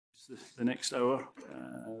the next hour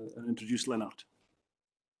and introduce Lennart.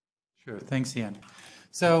 Sure, thanks, Ian.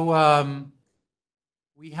 So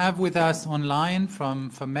we have with us online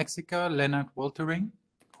from Mexico, Lennart Woltering,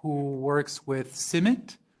 who works with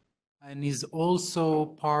CIMMYT and is also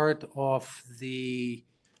part of the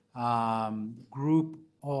group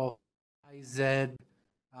of Maize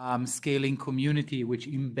scaling community, which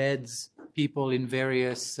embeds people in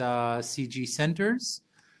various CG centers.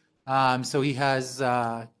 So he has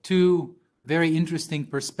two very interesting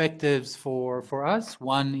perspectives for us.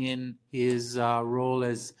 One in his role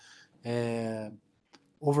as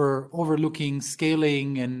overlooking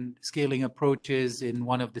scaling and scaling approaches in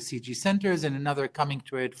one of the CG centers, and another coming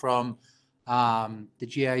to it from the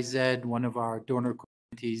GIZ, one of our donor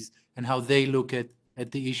communities, and how they look at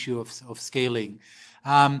the issue of scaling.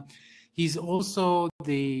 He's also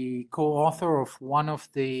the co-author of one of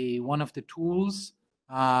the tools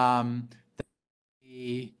that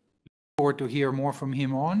we look forward to hear more from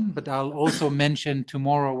him on. But I'll also mention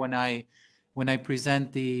tomorrow when I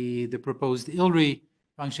present the proposed ILRI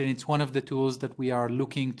function. It's one of the tools that we are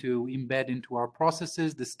looking to embed into our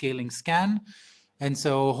processes, the scaling scan. And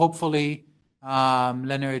so hopefully,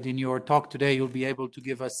 Lennart, in your talk today, you'll be able to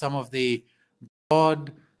give us some of the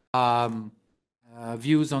broad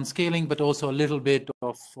views on scaling, but also a little bit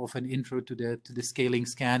of an intro to the scaling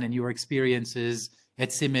scan and your experiences at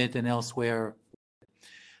CIMMYT and elsewhere.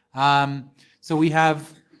 So we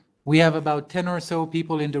have about 10 or so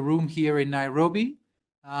people in the room here in Nairobi,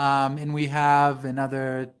 and we have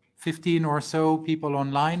another 15 or so people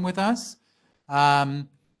online with us.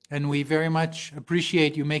 And we very much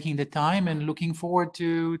appreciate you making the time and looking forward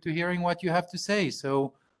to hearing what you have to say.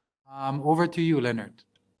 So over to you, Lennart.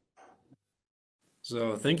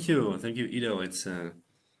 So thank you, Ido. It's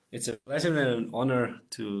a pleasure and an honor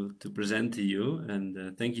to present to you,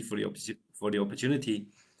 and thank you for the opportunity.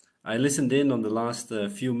 I listened in on the last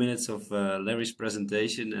few minutes of Larry's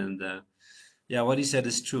presentation, and yeah, what he said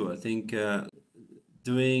is true. I think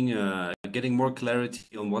getting more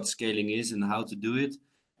clarity on what scaling is and how to do it,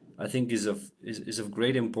 I think is of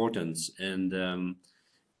great importance. And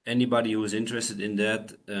anybody who is interested in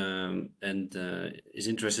that and is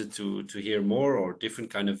interested to hear more or different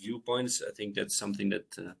kind of viewpoints, I think that's something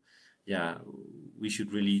that yeah, we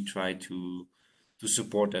should really try to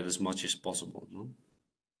support that as much as possible. No?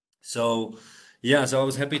 So yeah, so I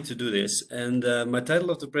was happy to do this. And my title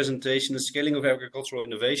of the presentation is Scaling of Agricultural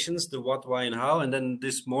Innovations, the what, why, and how. And then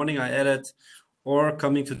this morning I added, or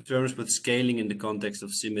coming to terms with scaling in the context of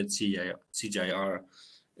CIMMYT CGIAR.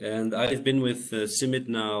 And I've been with CIMMYT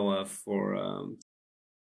now for,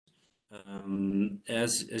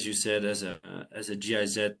 as you said, as a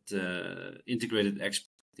GIZ integrated expert.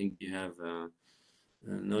 I think you have,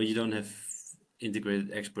 no, you don't have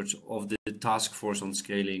integrated experts of the task force on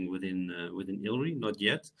scaling within ILRI, not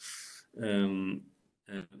yet. And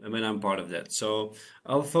when I'm part of that, so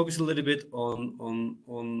I'll focus a little bit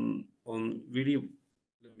on really.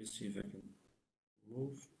 Let me see if I can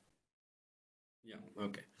move. Yeah,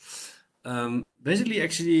 okay. Basically,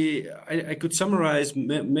 actually, I could summarize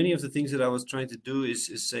many of the things that I was trying to do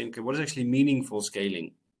is saying, okay, what is actually meaningful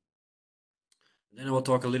scaling? And then I will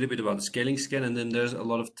talk a little bit about the scaling scan, and then there's a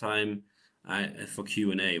lot of time for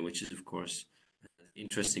Q&A, which is, of course, an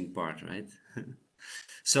interesting part, right?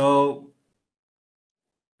 So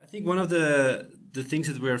I think one of the things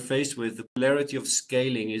that we're faced with, the clarity of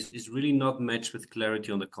scaling is really not matched with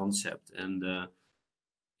clarity on the concept. And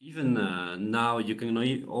even now you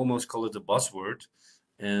can almost call it a buzzword.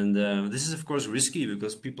 And this is, of course, risky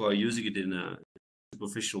because people are using it in a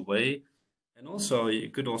superficial way. And also, you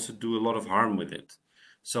could also do a lot of harm with it.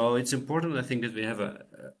 So it's important, I think, that we have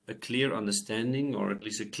a clear understanding, or at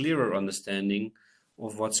least a clearer understanding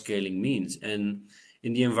of what scaling means. And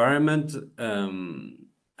in the environment,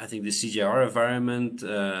 I think the CGIAR environment,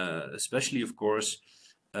 especially, of course,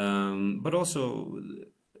 but also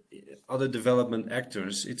other development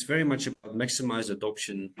actors, it's very much about maximize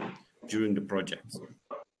adoption during the project.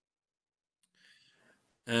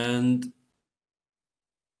 And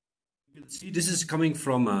you can see this is coming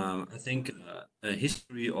from, I think, a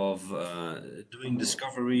history of doing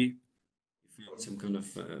discovery. If you want some kind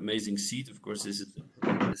of amazing seed, of course, this is a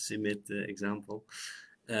CIMMYT example.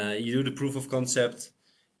 You do the proof of concept,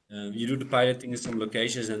 you do the piloting in some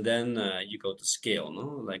locations, and then you go to scale,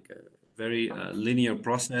 no? Like a very linear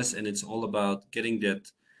process, and it's all about getting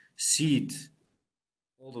that seed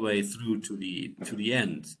all the way through to the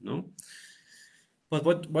end, no? But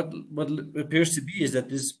what appears to be is that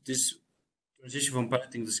this transition from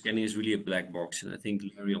piloting to scaling is really a black box, and I think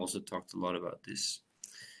Larry also talked a lot about this.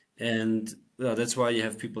 And well, that's why you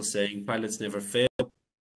have people saying pilots never fail,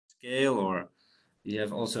 scale, or you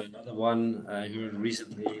have also another one I heard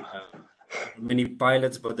recently, many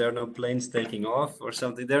pilots, but there are no planes taking off or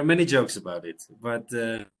something. There are many jokes about it, but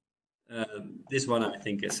this one I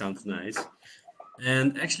think it sounds nice.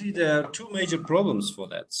 And actually, there are two major problems for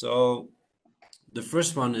that. So the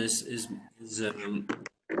first one is that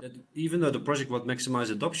even though the project would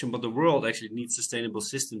maximize adoption, but the world actually needs sustainable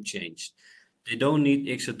system change. They don't need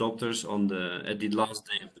X adopters at the last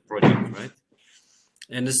day of the project, right?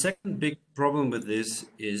 And the second big problem with this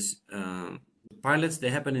is pilots, they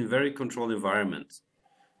happen in very controlled environments,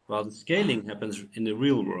 while the scaling happens in the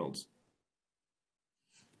real world.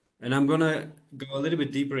 And I'm gonna go a little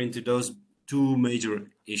bit deeper into those two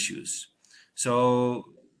major issues. So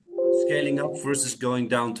scaling up versus going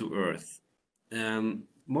down to earth.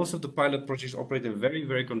 Most of the pilot projects operate in very,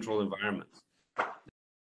 very controlled environments.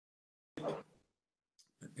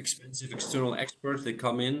 Expensive external experts, they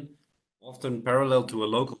come in, often parallel to a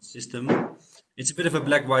local system. It's a bit of a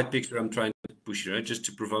black-white picture I'm trying to push here, right? Just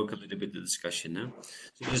to provoke a little bit the discussion.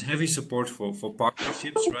 So there's heavy support for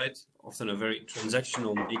partnerships, right? Often a very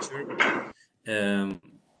transactional nature.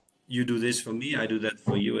 You do this for me, I do that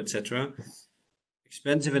for you, etc.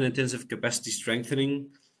 Expensive and intensive capacity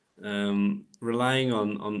strengthening, relying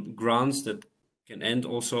on grants that can end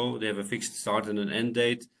also. They have a fixed start and an end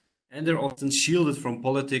date, and they're often shielded from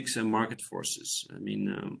politics and market forces. I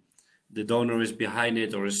mean, the donor is behind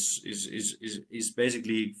it, or is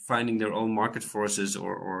basically finding their own market forces,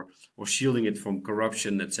 or shielding it from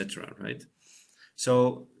corruption, etc. Right?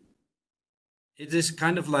 So it is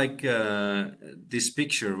kind of like this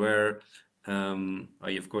picture where,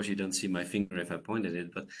 of course, you don't see my finger if I pointed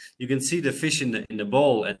it, but you can see the fish in the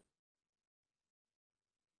bowl and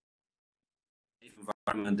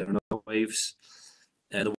environment. There are no waves.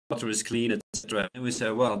 The water is clean, etc. And we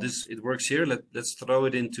say, well, it works here. Let's throw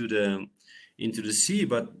it into the sea.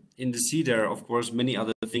 But in the sea, there are of course many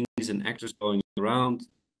other things and actors going around.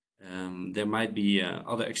 There might be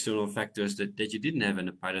other external factors that you didn't have in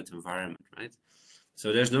a pilot environment, right?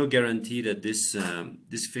 So there's no guarantee that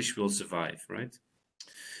this fish will survive, right?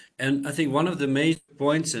 And I think one of the major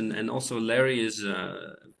points, and also Larry is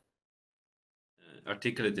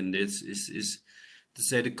articulate in this, is to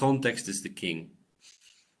say the context is the king.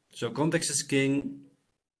 So context is king,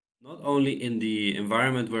 not only in the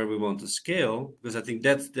environment where we want to scale, because I think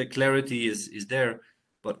that the clarity is there,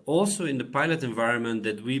 but also in the pilot environment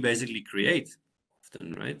that we basically create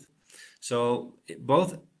often, right? So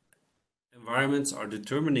both environments are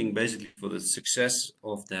determining basically for the success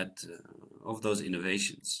of of those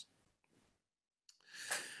innovations.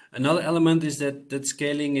 Another element is that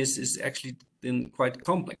scaling is actually then quite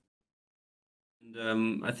complex.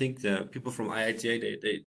 And I think the people from IITA,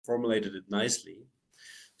 they formulated it nicely.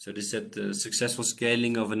 So they said the successful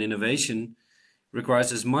scaling of an innovation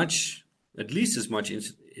requires at least as much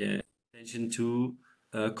attention to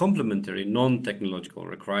complementary non-technological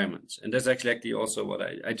requirements. And that's actually also what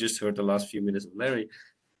I just heard the last few minutes of Larry.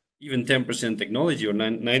 Even 10% technology or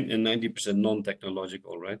 90%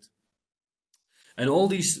 non-technological, right? And all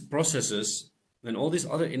these processes and all these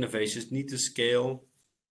other innovations need to scale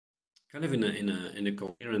kind of in a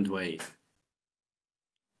coherent way.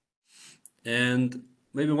 And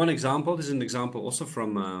maybe one example, this is an example also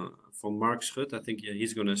from Mark Schut. I think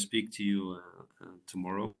he's going to speak to you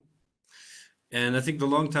tomorrow. And I think the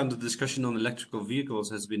long time the discussion on electrical vehicles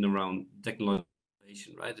has been around technology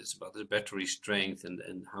innovation, right? It's about the battery strength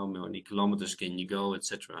and how many kilometers can you go,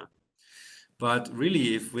 etc. But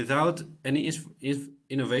really, if without any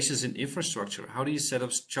innovations in infrastructure, how do you set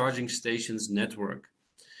up charging stations network?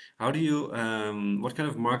 How do you, what kind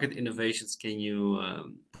of market innovations can you,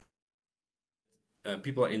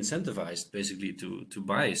 people are incentivized basically to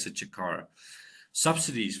buy such a car?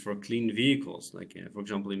 Subsidies for clean vehicles, like for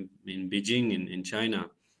example in Beijing in China,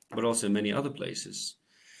 but also in many other places.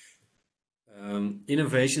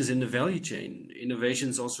 Innovations in the value chain,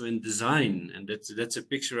 innovations also in design, and that's a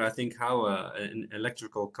picture I think how an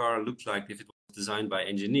electrical car looked like if it was designed by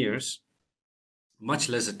engineers. Much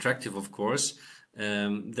less attractive, of course,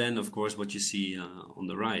 than of course what you see on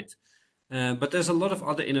the right. But there's a lot of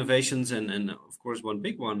other innovations, and of course one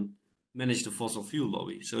big one, manage the fossil fuel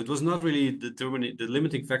lobby. So it was not really determining, the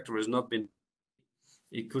limiting factor has not been,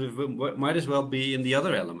 it could have, might as well be in the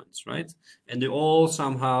other elements, right? And they all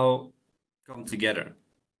somehow come together.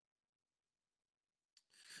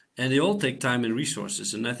 And they all take time and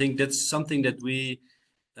resources. And I think that's something that we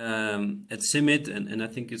at CIMIT, and I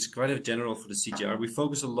think it's quite a general for the CGR, we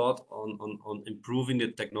focus a lot on improving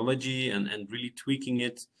the technology and really tweaking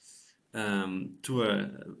it to a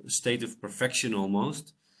state of perfection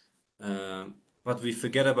almost. But we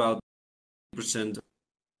forget about 10%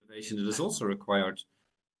 innovation that is also required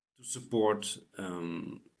to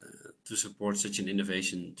support such an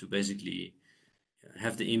innovation to basically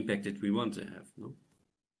have the impact that we want to have. No?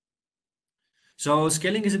 So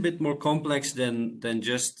scaling is a bit more complex than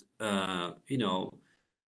just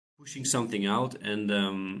pushing something out.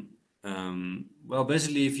 And well,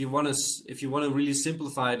 basically, if you want to really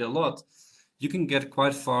simplify it a lot, you can get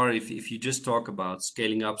quite far if you just talk about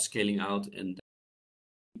scaling up, scaling out,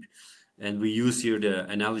 and we use here the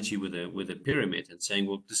analogy with a pyramid and saying,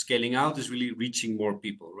 well, the scaling out is really reaching more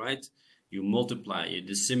people, right? You multiply, you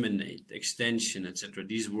disseminate, extension, etc.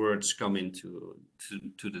 These words come into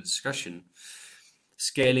the discussion.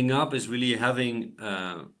 Scaling up is really having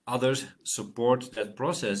others support that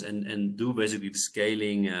process and do basically the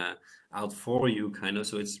scaling out for you, kind of.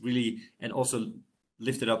 So it's really, and also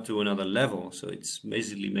lift it up to another level. So it's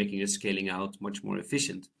basically making it scaling out much more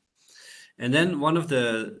efficient. And then one of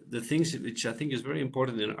the things which I think is very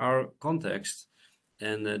important in our context,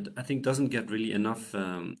 and that I think doesn't get really enough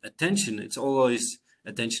attention, it's always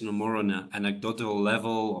attention more on an anecdotal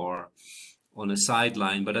level or on a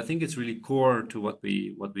sideline, but I think it's really core to what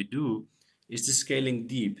we do, is the scaling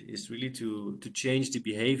deep, is really to change the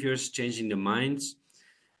behaviors, changing the minds.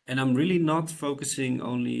 And I'm really not focusing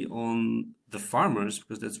only on the farmers,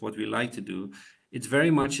 because that's what we like to do. It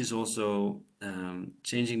very much is also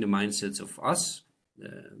changing the mindsets of us,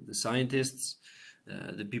 the scientists,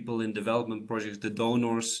 the people in development projects, the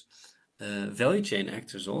donors, value chain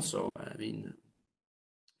actors also. I mean,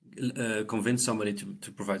 convince somebody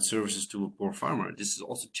to provide services to a poor farmer. This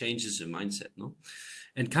also changes the mindset, no?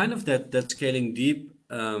 And kind of that scaling deep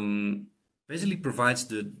basically provides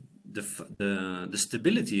the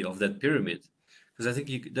stability of that pyramid. Because I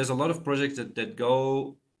think there's a lot of projects that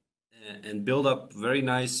go and build up very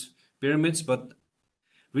nice pyramids, but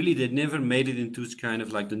really they never made it into kind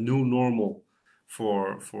of like the new normal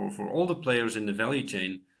for all the players in the value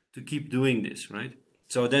chain to keep doing this, right?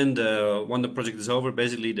 So then when the project is over,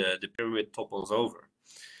 basically the pyramid topples over.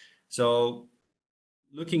 So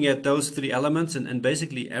looking at those three elements, and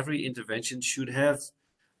basically every intervention should have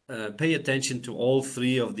pay attention to all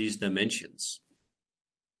three of these dimensions.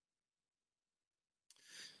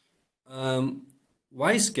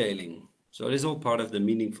 Why scaling? So it is all part of the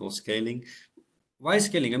meaningful scaling. Why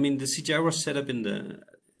scaling? I mean, the CGI was set up in the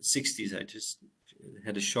 60s. I just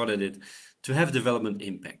had a shot at it to have development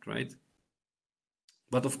impact, right?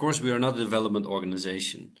 But of course, we are not a development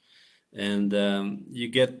organization. And you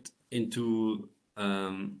get into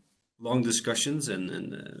long discussions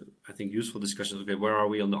and I think useful discussions. Okay, where are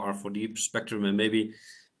we on the R4D spectrum? And maybe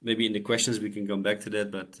in the questions we can come back to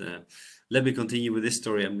that. But let me continue with this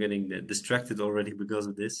story. I'm getting distracted already because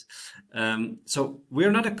of this. So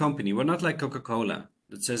we're not a company. We're not like Coca-Cola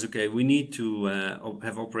that says, okay, we need to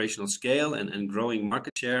have operational scale and growing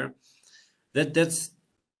market share.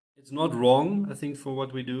 It's not wrong, I think, for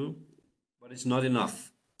what we do, but it's not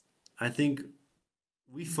enough. I think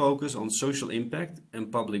we focus on social impact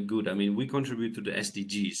and public good. I mean, we contribute to the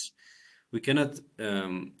SDGs. We cannot,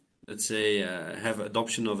 let's say, have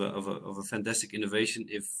adoption of a fantastic innovation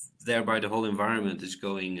if thereby the whole environment is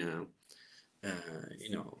going,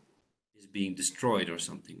 is being destroyed or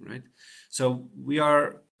something, right? So we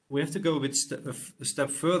have to go a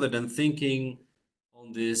step further than thinking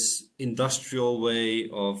on this industrial way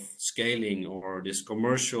of scaling or this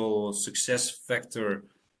commercial success factor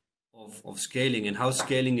of scaling, and how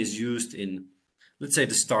scaling is used in, let's say,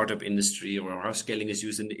 the startup industry, or how scaling is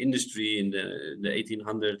used in the industry in the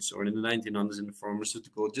 1800s or in the 1900s in the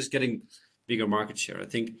pharmaceutical, just getting bigger market share. I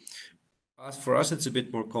think for us it's a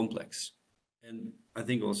bit more complex, and I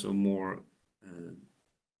think also more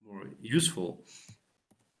useful.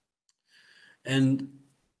 And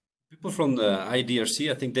people from the IDRC,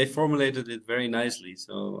 I think they formulated it very nicely.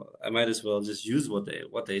 So I might as well just use what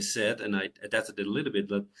they said, and I adapted it a little bit.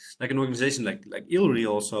 But like an organization like ILRI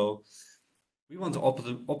also, we want to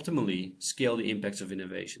optimally scale the impacts of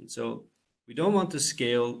innovation. So we don't want to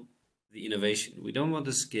scale the innovation. We don't want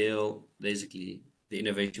to scale basically the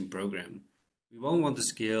innovation program. We won't want to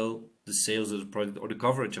scale the sales of the product or the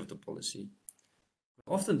coverage of the policy.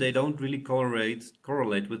 Often they don't really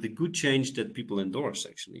correlate with the good change that people endorse,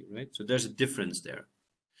 actually, right? So there's a difference there.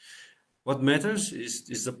 What matters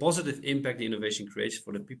is the positive impact the innovation creates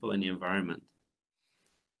for the people and the environment.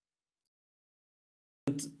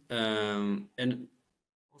 And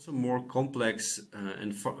also more complex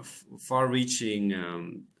and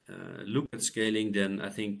far-reaching look at scaling than, I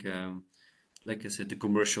think, like I said, the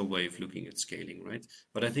commercial way of looking at scaling, right?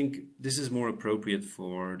 But I think this is more appropriate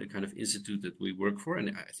for the kind of institute that we work for,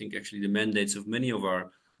 and I think actually the mandates of many of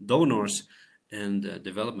our donors and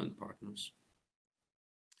development partners.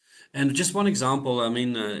 And just one example, I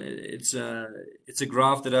mean, it's a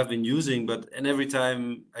graph that I've been using, and every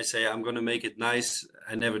time I say I'm going to make it nice,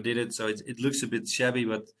 I never did it, so it looks a bit shabby,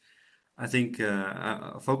 but I think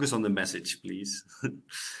focus on the message, please.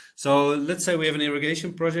 So let's say we have an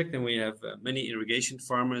irrigation project and we have many irrigation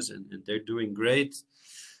farmers, and they're doing great.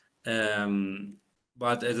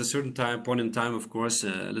 But at a certain point in time, of course,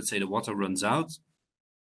 let's say the water runs out.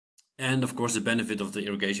 And of course, the benefit of the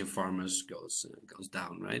irrigation farmers goes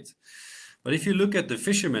down, right? But if you look at the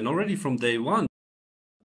fishermen already from day one,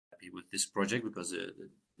 happy with this project because the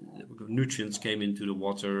nutrients came into the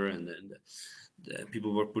water, and then the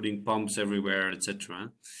people were putting pumps everywhere,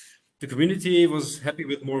 etc. The community was happy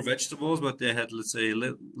with more vegetables, but they had, let's say,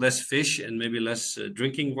 less fish and maybe less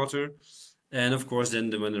drinking water. And of course, then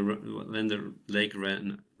when the lake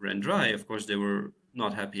ran dry, of course, they were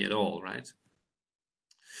not happy at all, right?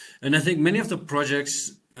 And I think many of the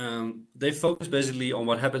projects, they focus basically on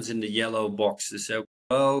what happens in the yellow box. They say,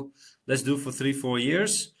 well, let's do for 3-4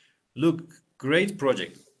 years. Look, great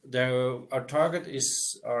project. Our target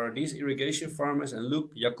are these irrigation farmers, and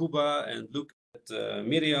look, Jakuba, and look at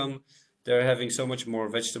Miriam. They're having so much more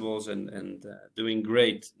vegetables and doing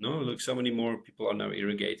great. No, look, so many more people are now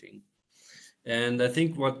irrigating. And I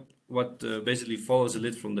think what basically follows a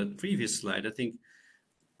little from that previous slide, I think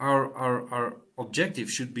our objective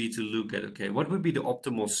should be to look at, okay, what would be the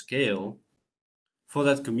optimal scale for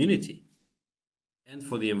that community and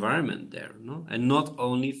for the environment there, no? And not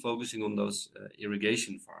only focusing on those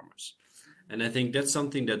irrigation farmers. And I think that's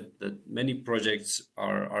something that many projects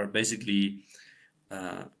are basically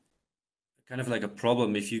kind of like a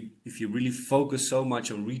problem. If you really focus so much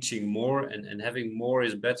on reaching more and having more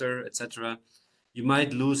is better, etc., you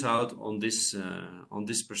might lose out on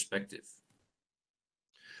this perspective.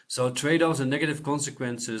 So trade-offs and negative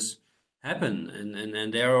consequences happen,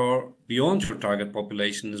 and they are beyond your target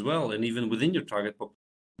population as well, and even within your target population,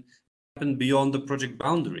 happen beyond the project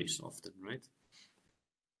boundaries often, right?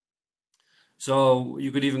 So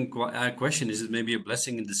you could even question: is it maybe a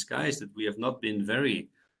blessing in disguise that we have not been very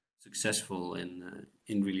successful in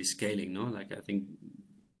really scaling? No, like I think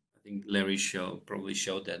Larry probably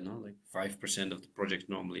showed that. No, like 5% of the projects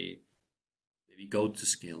normally maybe go to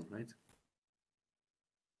scale, right?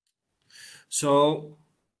 So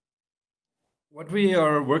what we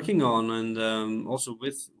are working on, and also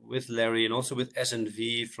with Larry and also with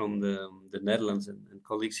SNV from the Netherlands and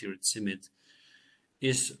colleagues here at CIMMYT,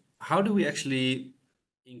 is how do we actually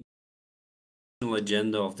include the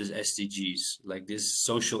agenda of this SDGs, like this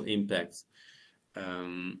social impact,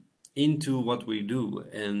 into what we do,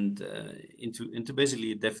 and into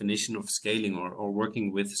basically a definition of scaling or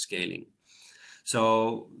working with scaling.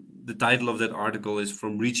 So the title of that article is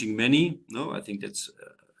From Reaching Many. No, I think that's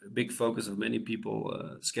a big focus of many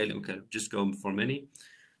people, scaling, okay, just go for many,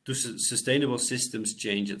 to sustainable systems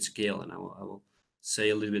change at scale. And I will say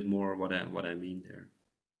a little bit more what I mean there.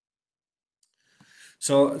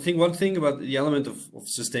 So I think one thing about the element of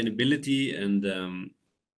sustainability, and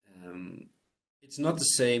it's not the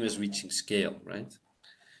same as reaching scale, right?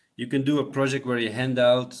 You can do a project where you hand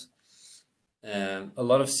out a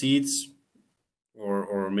lot of seeds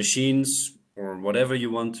or machines or whatever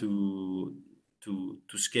you want to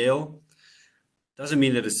scale. Doesn't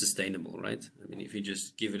mean that it's sustainable, right? I mean, if you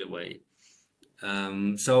just give it away.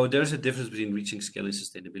 So there's a difference between reaching scale and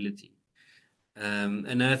sustainability.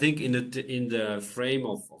 And I think in the frame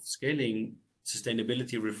of scaling,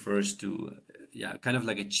 sustainability refers to kind of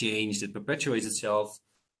like a change that perpetuates itself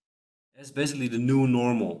as basically the new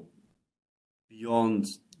normal beyond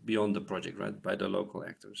the project, right, by the local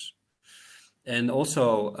actors. And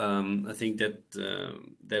also, I think that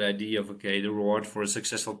that idea of, okay, the reward for a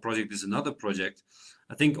successful project is another project.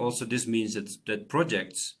 I think also this means that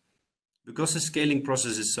projects, because the scaling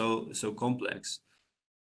process is so complex,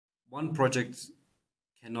 one project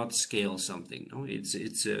cannot scale something. No, it's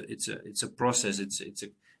a process. It's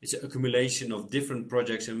an accumulation of different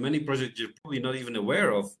projects, and many projects you're probably not even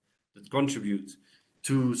aware of that contribute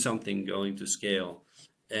to something going to scale.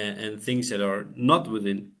 And things that are not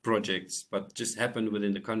within projects, but just happen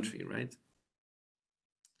within the country, right?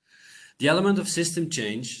 The element of system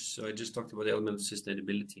change. So I just talked about the element of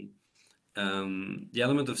sustainability. The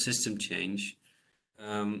element of system change,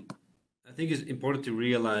 I think it's important to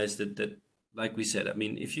realize that, like we said, I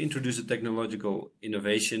mean, if you introduce a technological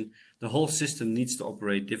innovation, the whole system needs to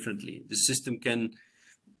operate differently. The system can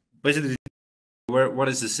basically, what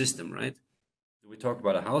is the system, right? Do we talk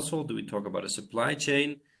about a household? Do we talk about a supply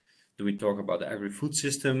chain? Do we talk about the agri-food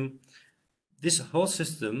system? This whole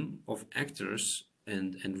system of actors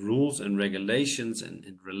and rules and regulations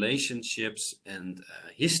and relationships and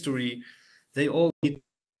history, they all need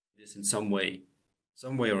this this in some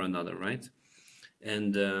way or another, right?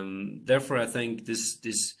 And therefore, I think this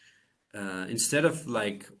instead of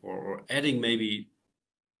like or adding maybe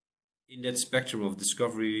in that spectrum of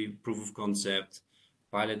discovery, proof of concept,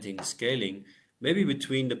 piloting, scaling, maybe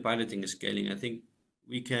between the piloting and scaling, I think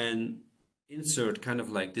we can insert kind of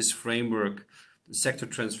like this framework, the sector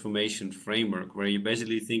transformation framework, where you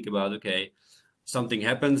basically think about, okay, something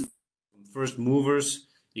happens, first movers,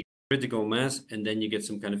 you get critical mass, and then you get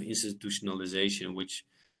some kind of institutionalization, which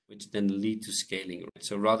then lead to scaling. Right?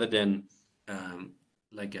 So rather than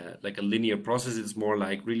like a linear process, it's more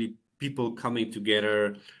like really people coming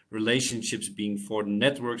together, relationships being formed,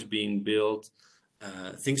 networks being built,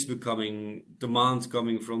 things becoming demands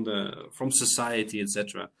coming from society,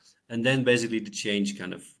 etc. And then basically the change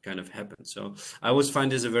kind of happens. So I always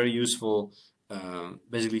find this a very useful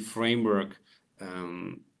basically framework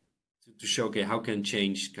to show, okay, how can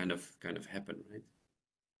change kind of happen, right?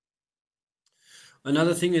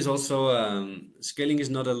 Another thing is also scaling is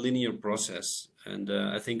not a linear process, and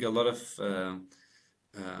I think a lot of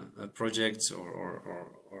projects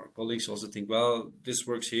or colleagues also think, well, this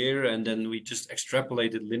works here, and then we just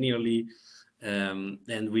extrapolate it linearly,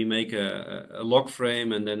 and we make a log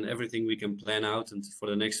frame, and then everything we can plan out and for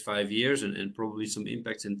the next 5 years, and probably some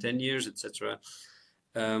impacts in 10 years, etc.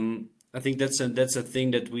 I think that's a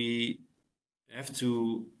thing that we have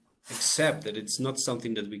to accept, that it's not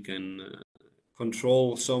something that we can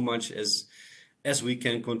control so much as we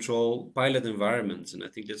can control pilot environments. And I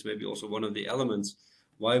think that's maybe also one of the elements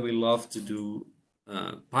why we love to do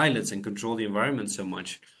pilots and control the environment so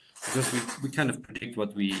much, because we kind of predict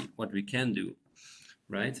what we can do,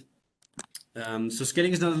 right? So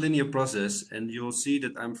scaling is not a linear process, and you'll see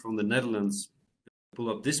that I'm from the Netherlands. Pull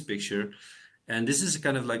up this picture, and this is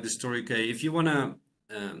kind of like the story. Okay, if you want to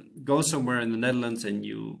go somewhere in the Netherlands and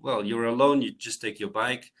you're alone, you just take your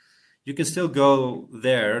bike. You can still go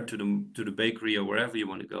there to the bakery or wherever you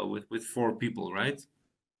want to go with 4 people, right?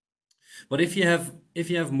 But if you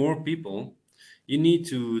have more people, you need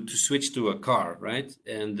to switch to a car, right?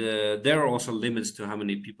 And there are also limits to how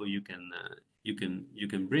many people you can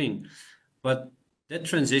bring. But that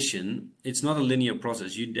transition, it's not a linear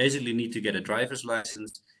process. You basically need to get a driver's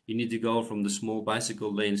license. You need to go from the small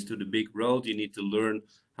bicycle lanes to the big road. You need to learn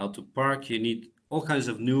how to park. You need all kinds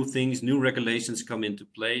of new things, new regulations come into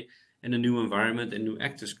play, and a new environment and new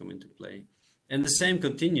actors come into play. And the same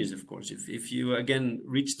continues, of course. If you, again,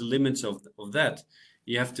 reach the limits of that,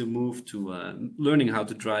 you have to move to learning how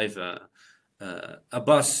to drive a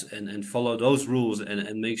bus and follow those rules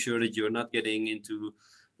and make sure that you're not getting into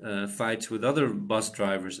fights with other bus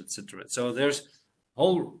drivers, etc. So there's a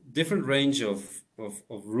whole different range of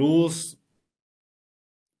rules,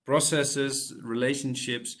 processes,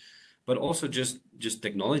 relationships, but also just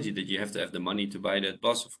technology that you have to have the money to buy that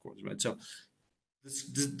bus, of course, right? So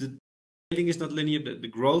the scaling is not linear. The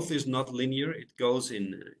growth is not linear. It goes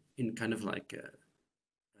in kind of like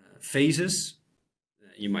phases.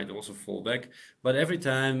 You might also fall back, but every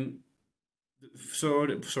time.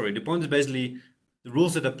 Sorry. The point is basically the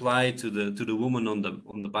rules that apply to the woman on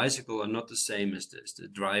the bicycle are not the same as the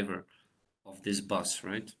driver of this bus,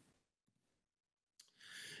 right?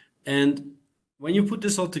 And when you put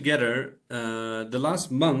this all together, the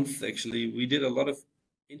last month, actually, we did a lot of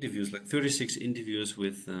interviews, like 36 interviews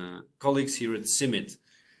with colleagues here at CIMIT,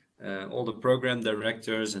 all the program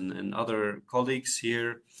directors and other colleagues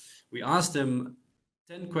here. We asked them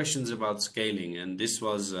 10 questions about scaling, and this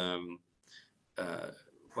was, well,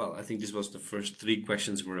 I think this was the first 3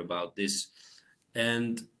 questions were about this.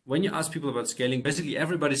 And when you ask people about scaling, basically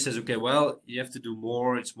everybody says, okay, well, you have to do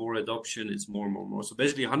more, it's more adoption, it's more. So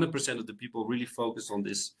basically 100% of the people really focus on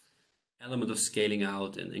this element of scaling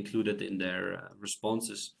out and include it in their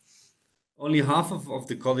responses. Only half of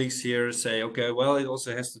the colleagues here say, okay, well, it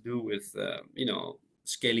also has to do with,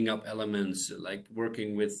 scaling up elements, like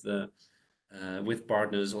working with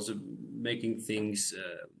partners, also making things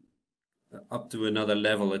up to another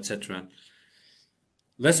level, etc.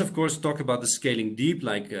 Let's, of course, talk about the scaling deep,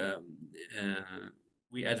 like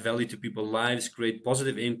we add value to people's lives, create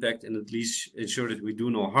positive impact, and at least ensure that we do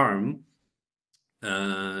no harm.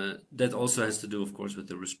 That also has to do, of course, with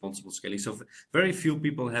the responsible scaling. So very few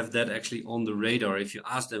people have that actually on the radar. If you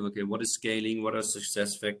ask them, okay, what is scaling? What are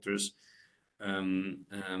success factors?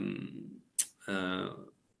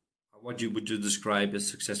 What would you describe as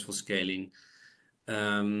successful scaling?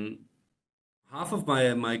 Half of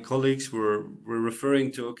my colleagues were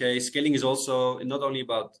referring to, okay, scaling is also not only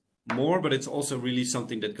about more, but it's also really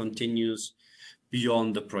something that continues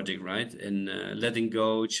beyond the project, right? And letting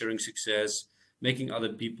go, sharing success, making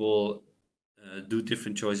other people do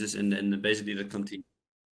different choices, and basically that continues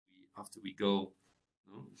after we go.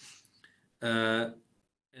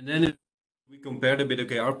 And then we compared a bit,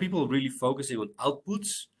 okay, are people really focusing on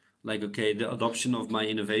outputs? Like, okay, the adoption of my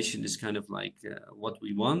innovation is kind of like what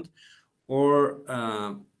we want, or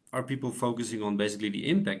are people focusing on basically the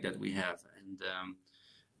impact that we have? And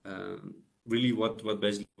really what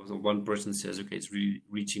basically one person says, okay, it's really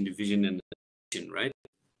reaching the vision and the mission, right?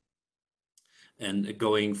 And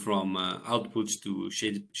going from outputs to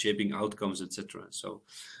shaping outcomes, etc. So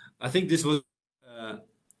I think this was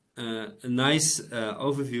a nice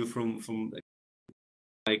overview from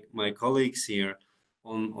my colleagues here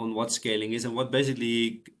on what scaling is and what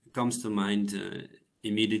basically comes to mind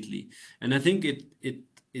immediately. And I think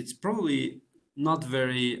it's probably not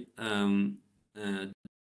very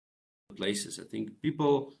places. I think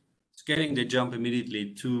people scaling, they jump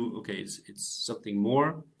immediately to, okay, it's something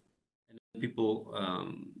more. And people,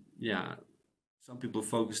 yeah, some people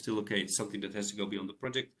focus still, okay, it's something that has to go beyond the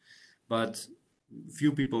project. But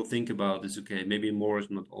few people think about this, okay, maybe more is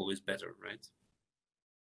not always better, right?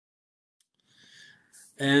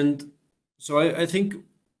 And so I think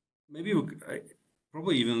maybe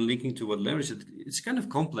probably even linking to what Larry said, it's kind of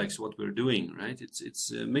complex what we're doing, right?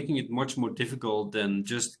 It's making it much more difficult than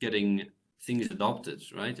just getting things adopted,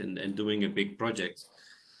 right? And doing a big project.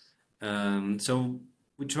 So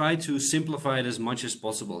we try to simplify it as much as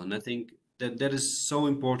possible. And I think that is so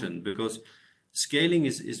important because scaling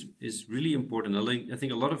is really important. I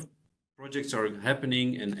think a lot of projects are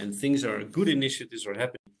happening and things are, good initiatives are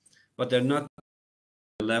happening, but they're not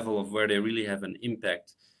the level of where they really have an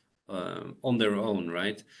impact on their own,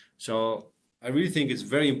 right? So I really think it's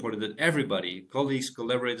very important that everybody, colleagues,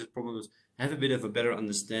 collaborators, problems, have a bit of a better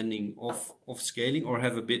understanding of scaling, or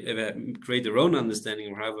have a bit of create their own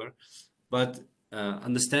understanding, or however, but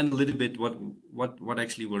understand a little bit what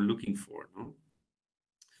actually we're looking for, no?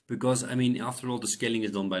 Because I mean, after all, the scaling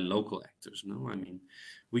is done by local actors, no? I mean,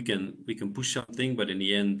 we can push something, but in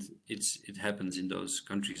the end, it happens in those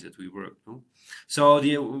countries that we work, no? So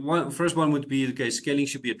the first one would be, okay, scaling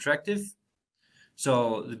should be attractive.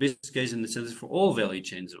 So the business case in the sense for all value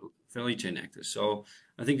chain actors. So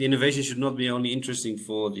I think the innovation should not be only interesting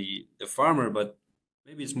for the farmer, but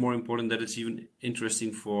maybe it's more important that it's even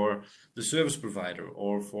interesting for the service provider,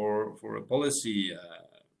 or for a policy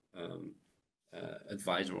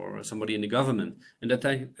advisor, or somebody in the government. And that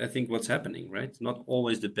I think what's happening, right? Not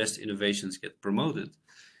always the best innovations get promoted.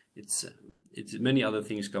 It's many other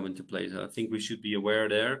things come into play. So I think we should be aware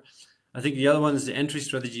there. I think the other one is the entry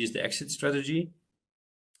strategy is the exit strategy,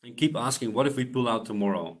 and keep asking, what if we pull out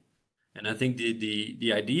tomorrow? And I think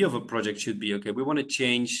the idea of a project should be, okay, we want to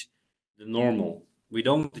change the normal. We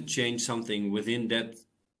don't want to change something within that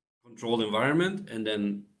controlled environment and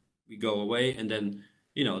then we go away, and then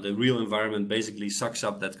the real environment basically sucks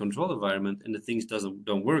up that controlled environment, and the things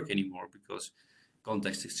don't work anymore because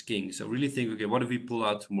context is king. So really think, okay, what if we pull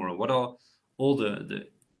out tomorrow? What are all the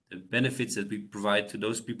benefits that we provide to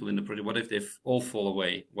those people in the project? What if they all fall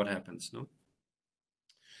away? What happens? No.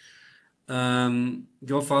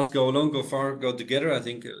 Go fast, go alone, go far, go together. I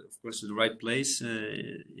think, of course, is the right place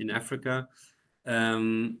in Africa.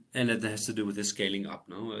 And it has to do with the scaling up,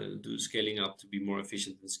 no? Do scaling up to be more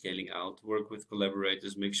efficient than scaling out. Work with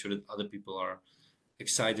collaborators, make sure that other people are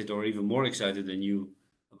excited or even more excited than you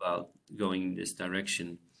about going in this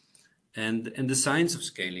direction. And the science of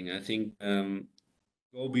scaling, I think,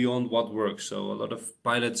 go beyond what works. So a lot of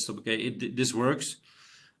pilots, okay, this works,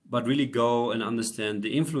 but really go and understand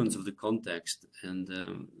the influence of the context, and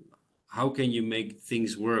how can you make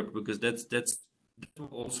things work, because that will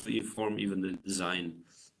also inform even the design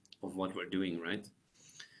of what we're doing, right?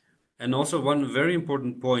 And also one very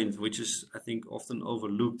important point, which is I think often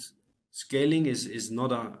overlooked, scaling is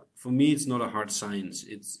not for me, it's not a hard science.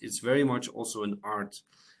 It's very much also an art.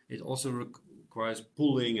 It also requires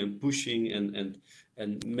pulling and pushing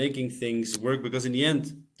and making things work, because in the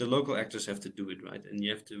end the local actors have to do it, right? And you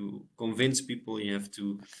have to convince people, you have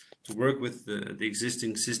to work with the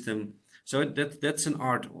existing system. So that's an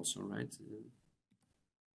art also, right?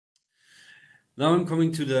 Now I'm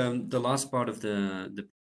coming to the last part of the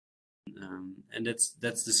and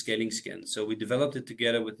that's the scaling scan. So we developed it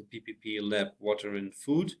together with the PPP lab, Water and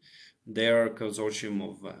Food. They are a consortium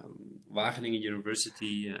of Wageningen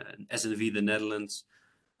University, SNV the Netherlands,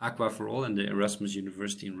 Aqua for All, and the Erasmus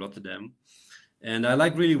University in Rotterdam. And I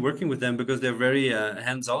like really working with them because they're very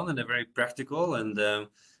hands-on and they're very practical, and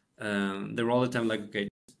they're all the time like, okay,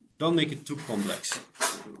 don't make it too complex.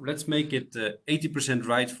 Let's make it 80%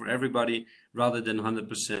 right for everybody rather than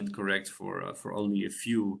 100% correct for only a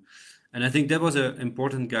few. And I think that was an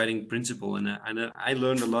important guiding principle, and I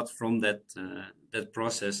learned a lot from that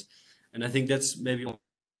process. And I think that's maybe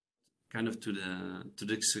kind of to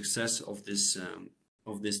the success of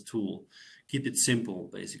this tool. Keep it simple,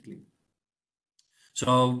 basically.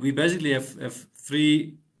 So we basically have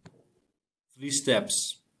three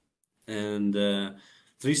steps, and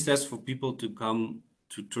 3 steps for people to come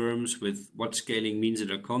to terms with what scaling means in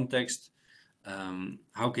their context.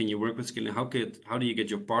 How can you work with scaling? How do you get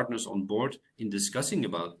your partners on board in discussing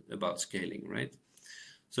about scaling, right?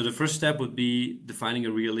 So the first step would be defining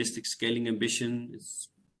a realistic scaling ambition. It's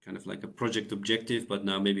kind of like a project objective, but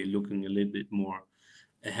now maybe looking a little bit more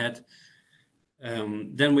ahead.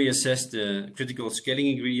 Then we assess the critical scaling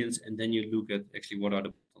ingredients, and then you look at actually what are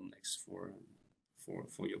the bottlenecks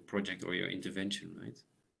for your project or your intervention, right?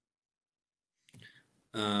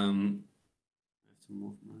 I have to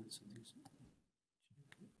move my settings.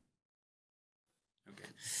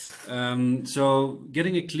 Okay. So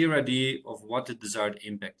getting a clear idea of what the desired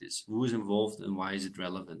impact is, who is involved, and why is it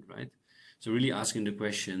relevant, right? So really asking the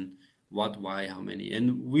question, what, why, how many?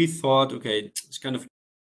 And we thought, okay, it's kind of,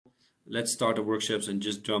 let's start the workshops and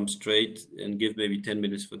just jump straight and give maybe 10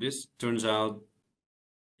 minutes for this. Turns out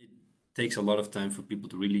it takes a lot of time for people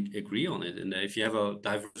to really agree on it. And if you have a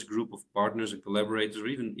diverse group of partners and collaborators, or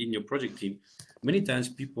even in your project team, many times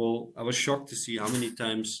I was shocked to see how many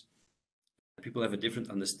times people have a different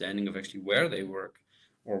understanding of actually where they work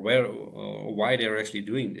or why they're actually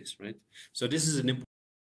doing this, right? So this is an important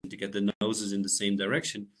to get the noses in the same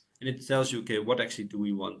direction. And it tells you, okay, what actually do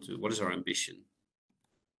we want to, what is our ambition?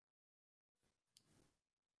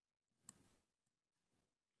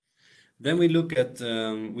 Then we look at,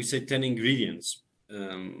 we say 10 ingredients,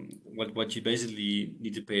 what you basically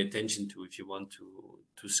need to pay attention to if you want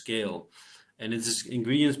to scale. And it's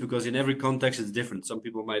ingredients because in every context it's different. Some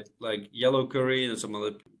people might like yellow curry and some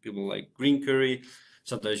other people like green curry.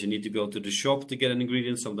 Sometimes you need to go to the shop to get an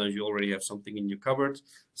ingredient. Sometimes you already have something in your cupboard.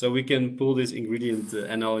 So we can pull this ingredient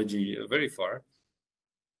analogy very far.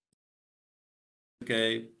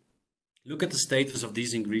 Okay, look at the status of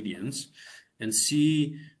these ingredients and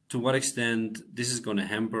see to what extent this is going to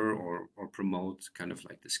hamper or promote kind of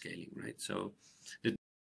like the scaling, right? So the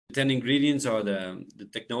 10 ingredients are the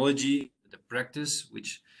technology, the practice,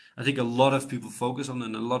 which I think a lot of people focus on,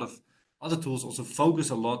 and a lot of other tools also focus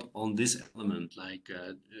a lot on this element, like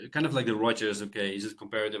kind of like the Rogers, okay, is it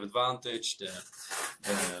comparative advantage, the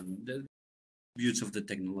attributes of the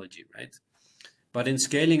technology, right? But in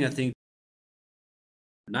scaling, I think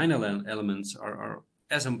 9 elements are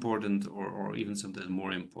as important or even sometimes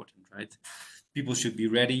more important, right? People should be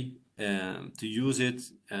ready to use it.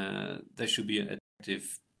 There should be an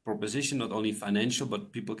active proposition, not only financial,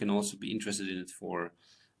 but people can also be interested in it for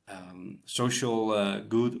social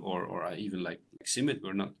good or even like Simit.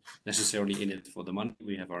 We're not necessarily in it for the money.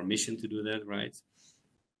 We have our mission to do that, right?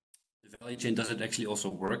 The value chain, does it actually also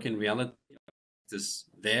work in reality? Is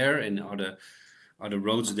there, and are the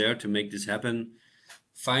roads there to make this happen?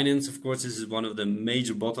 Finance, of course, this is one of the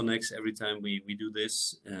major bottlenecks every time we do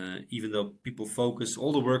this, even though people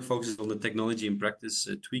all the work focuses on the technology and practice,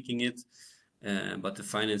 tweaking it, but the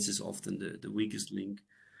finance is often the weakest link.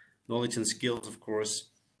 Knowledge and skills, of course,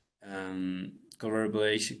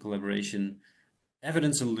 collaboration,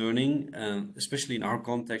 evidence and learning, especially in our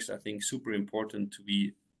context, I think super important to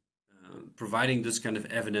be providing this kind of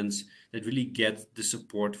evidence that really get the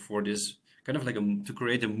support for this, kind of like to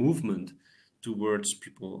create a movement towards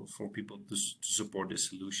for people to support this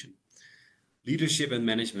solution. Leadership and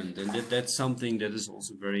management, and that's something that is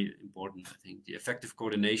also very important, I think. The effective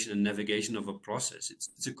coordination and navigation of a process.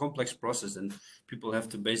 It's a complex process, and people have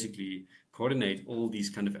to basically coordinate all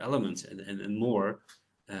these kind of elements and more.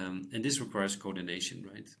 And this requires coordination,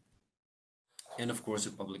 right? And of course,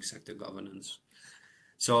 the public sector governance.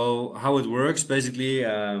 So how it works, basically,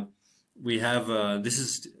 we have, this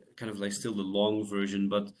is kind of like still the long version,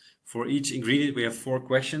 but for each ingredient, we have 4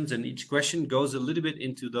 questions, and each question goes a little bit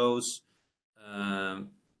into those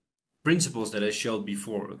principles that I showed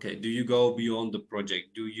before. Okay, do you go beyond the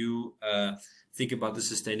project? Do you think about the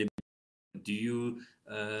sustainability? Do you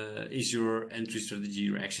is your entry strategy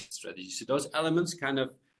your action strategy? So those elements kind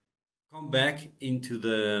of come back into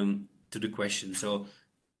the question. So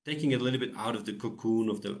taking it a little bit out of the cocoon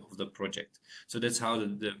of the project. So that's how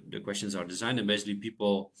the questions are designed, and basically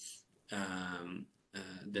people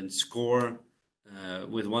then score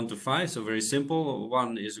with 1 to 5. So very simple.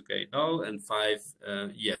 1 is okay, no, and 5,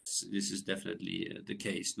 yes, this is definitely the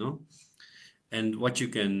case, no. And what you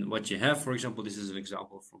have, for example, this is an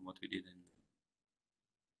example from what we did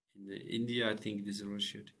in India. I think this was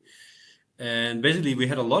shared. And basically, we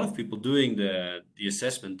had a lot of people doing the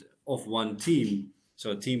assessment of one team.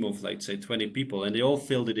 So a team of, like, say, 20 people, and they all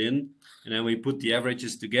filled it in. And then we put the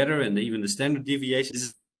averages together and even the standard deviations. This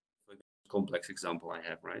is complex example I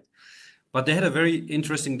have, right? But they had a very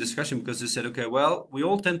interesting discussion because they said, okay, well, we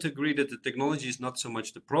all tend to agree that the technology is not so much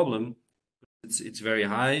the problem. It's very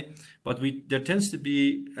high, but there tends to be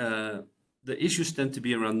the issues tend to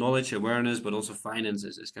be around knowledge, awareness, but also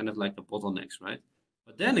finances. It's kind of like the bottlenecks, right?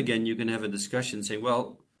 But then again, you can have a discussion saying, well,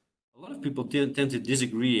 a lot of people tend to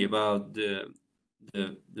disagree about the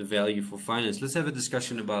value for finance. Let's have a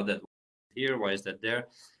discussion about that here. Why is that there?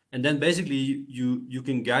 And then basically you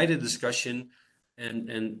can guide a discussion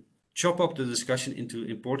and chop up the discussion into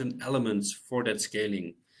important elements for that scaling.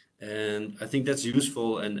 And I think that's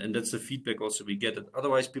useful, and that's the feedback also we get, that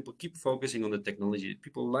otherwise people keep focusing on the technology.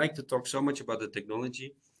 People like to talk so much about the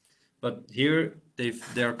technology, but here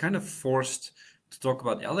they're kind of forced to talk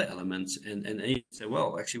about other elements, and they say,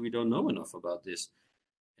 well, actually we don't know enough about this.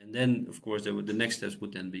 And then of course the next steps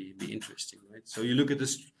would then be interesting, right? So you look at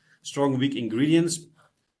the strong, weak ingredients.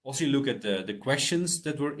 Also you look at the questions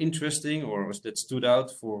that were interesting or that stood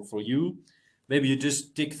out for you. Maybe you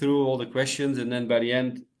just tick through all the questions and then by the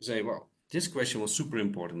end say, well, this question was super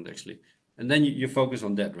important actually. And then you focus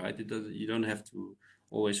on that, right? You don't have to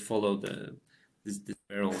always follow this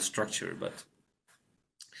barrel structure. But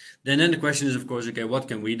then the question is, of course, okay, what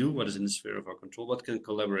can we do? What is in the sphere of our control? What can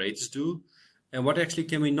collaborators do? And what actually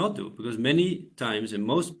can we not do? Because many times in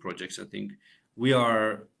most projects, I think, we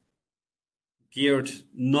are geared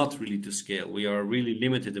not really to scale. We are really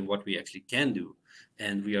limited in what we actually can do.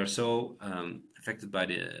 And we are so affected by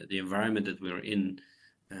the environment that we're in,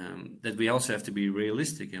 that we also have to be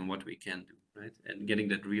realistic in what we can do, right? And getting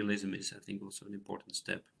that realism is, I think, also an important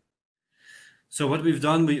step. So what we've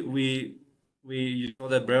done, we you saw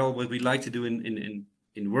that barrel. What we like to do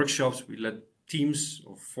in workshops, we let teams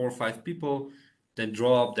of 4 or 5 people then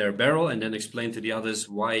draw up their barrel and then explain to the others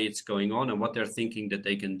why it's going on and what they're thinking that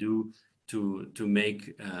they can do to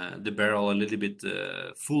make the barrel a little bit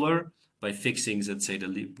fuller by fixing, let's say,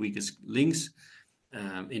 the weakest links.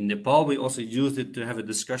 In Nepal, we also used it to have a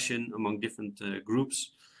discussion among different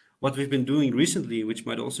groups. What we've been doing recently, which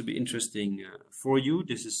might also be interesting for you,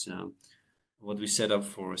 this is what we set up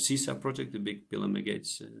for a CISA project, the big Bill and Melinda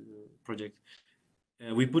Gates project.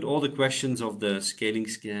 We put all the questions of the scaling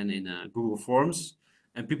scan in Google Forms,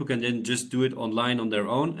 and people can then just do it online on their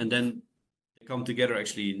own, and then they come together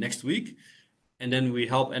actually next week, and then we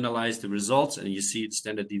help analyze the results, and you see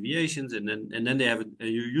standard deviations, and then they have a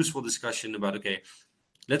useful discussion about, okay,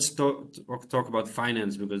 let's talk about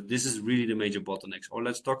finance because this is really the major bottlenecks, or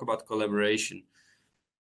let's talk about collaboration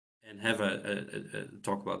and have a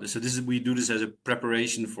talk about this. So we do this as a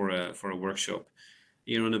preparation for a workshop.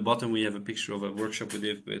 Here on the bottom, we have a picture of a workshop we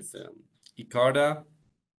did with ICARDA.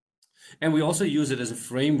 And we also use it as a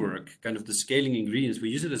framework, kind of the scaling ingredients. We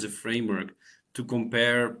use it as a framework to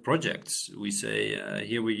compare projects. We say,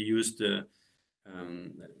 here we used,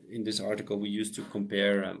 in this article, we used to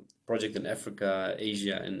compare project in Africa,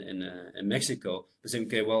 Asia, and Mexico. We say,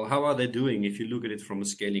 okay, well, how are they doing if you look at it from a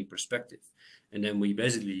scaling perspective? And then we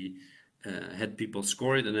basically had people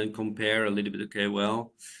score it and then compare a little bit, okay,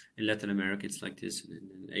 well, in Latin America, it's like this,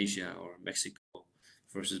 in Asia or Mexico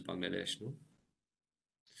versus Bangladesh. No?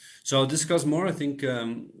 So discuss more. I think,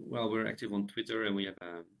 well, we're active on Twitter and we have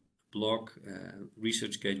a blog,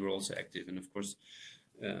 ResearchGate, we're also active. And of course,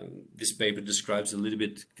 this paper describes a little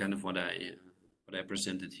bit kind of what I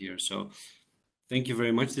presented here. So thank you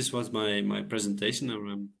very much. This was my presentation. I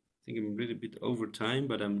think I'm a little bit over time,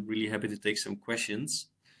 but I'm really happy to take some questions.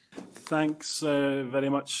 Thanks very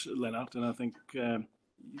much, Lennart. And I think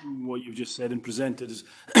what you've just said and presented is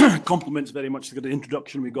complements very much the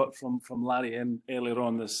introduction we got from Larry earlier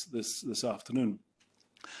on this afternoon.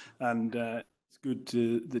 And it's good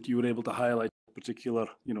that you were able to highlight particular,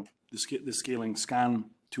 the scaling scan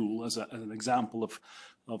tool as an example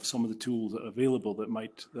of some of the tools that are available that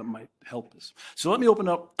might help us. So let me open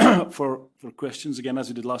up for questions again, as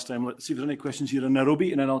we did last time. Let's see if there's any questions here in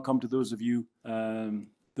Nairobi, and then I'll come to those of you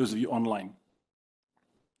online.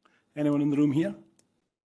 Anyone in the room here?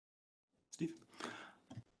 Steve?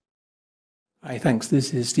 Hi, thanks.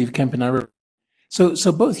 This is Steve Kemp in Nairobi.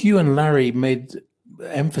 So both you and Larry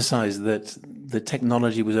emphasized that the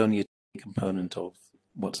technology was only a component of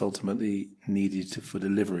what's ultimately needed for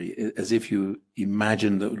delivery, as if you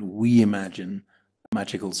imagine that we imagine a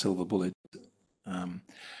magical silver bullet.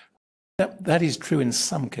 That is true in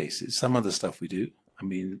some cases. Some other stuff we do, I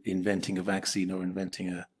mean, inventing a vaccine or inventing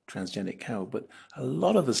a transgenic cow, but a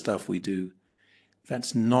lot of the stuff we do,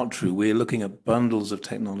 that's not true. We're looking at bundles of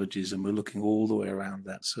technologies and we're looking all the way around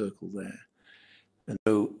that circle there. And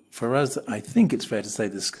so for us, I think it's fair to say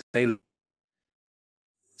the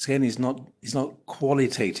scaling is not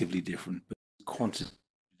qualitatively different, but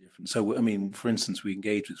quantitatively different. So, I mean, for instance, we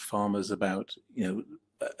engage with farmers about,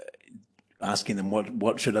 asking them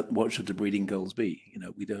what should the breeding goals be.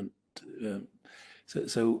 We don't.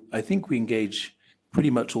 So I think we engage pretty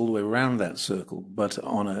much all the way around that circle, but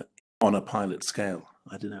on a pilot scale.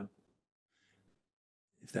 I don't know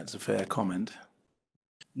if that's a fair comment.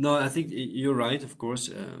 No, I think you're right, of course.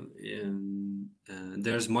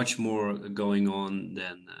 There's much more going on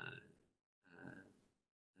than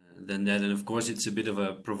that, and of course, it's a bit of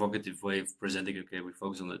a provocative way of presenting. Okay, we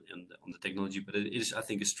focus on the technology, but it is, I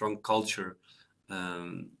think, a strong culture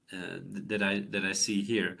that I see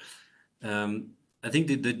here. I think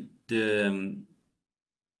that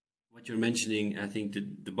what you're mentioning, I think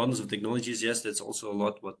the bundles of technologies, yes, that's also a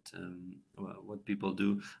lot what people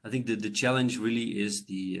do. I think that the challenge really is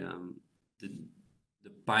the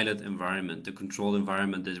pilot environment, the control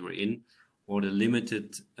environment that we're in, or the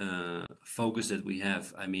limited focus that we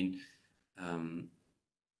have. I mean,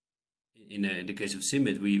 in the case of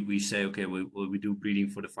CIMMYT, we say, okay, we do breeding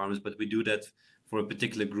for the farmers, but we do that for a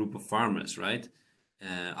particular group of farmers, right?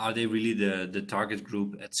 Are they really the target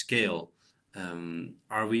group at scale?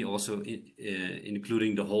 Are we also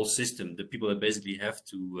including the whole system, the people that basically have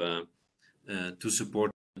to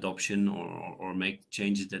support adoption or make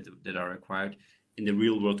changes that are required in the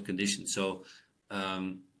real world conditions? So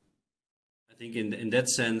I think in that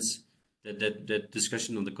sense, that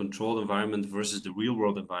discussion on the controlled environment versus the real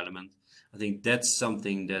world environment, I think that's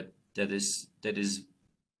something that is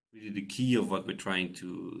really the key of what we're trying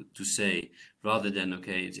to say, rather than,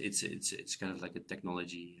 okay, it's kind of like a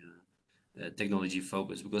technology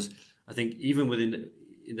focus, because I think even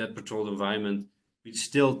in that controlled environment, we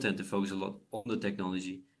still tend to focus a lot on the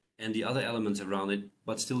technology and the other elements around it,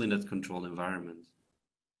 but still in that controlled environment.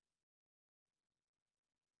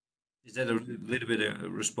 Is that a little bit a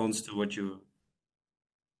response to what you?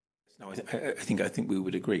 No, I think we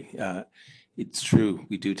would agree. It's true.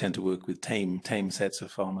 We do tend to work with tame sets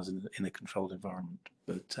of farmers in a controlled environment,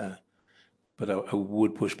 but I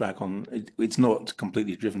would push back on it. It's not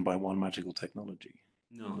completely driven by one magical technology.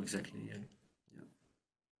 No, exactly. Yeah.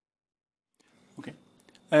 Okay.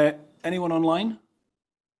 Anyone online?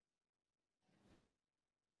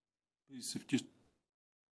 Please, just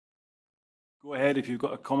go ahead if you've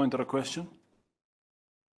got a comment or a question.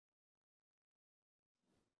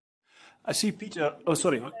 I see Peter. Oh,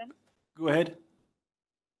 sorry. Go ahead.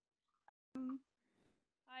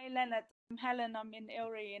 Hi, Lennart. I'm Helen. I'm in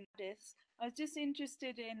ILRI in this. I was just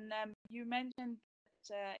interested in, you mentioned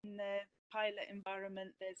that in the pilot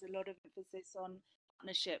environment, there's a lot of emphasis on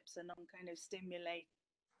partnerships and on kind of stimulate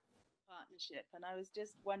partnership. And I was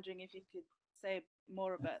just wondering if you could say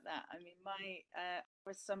more about that. I mean, my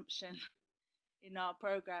assumption in our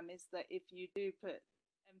program is that if you do put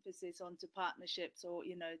emphasis onto partnerships or,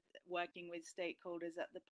 working with stakeholders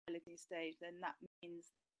at the piloting stage, then that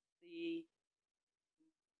means the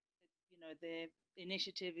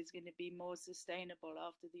initiative is going to be more sustainable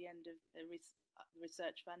after the end of the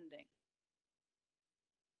research funding.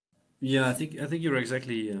 Yeah, I think you're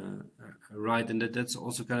exactly right, and that's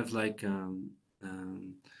also kind of like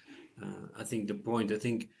I think the point. I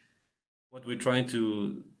think what we're trying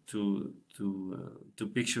to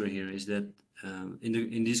picture here is that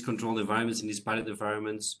in these controlled environments, in these pilot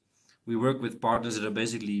environments, we work with partners that are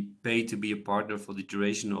basically paid to be a partner for the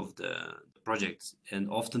duration of the project, and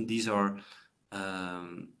often these are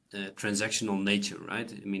transactional nature,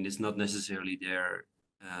 right? I mean, it's not necessarily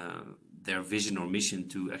their vision or mission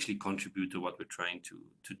to actually contribute to what we're trying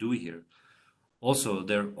to do here. Also,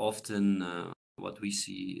 they're often what we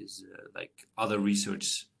see is like other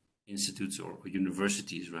research institutes or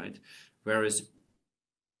universities, right? Whereas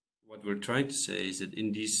what we're trying to say is that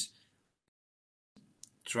in these,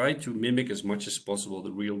 try to mimic as much as possible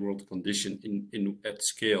the real world condition in at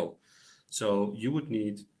scale. So you would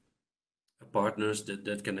need partners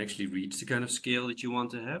that can actually reach the kind of scale that you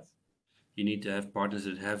want to have. You need to have partners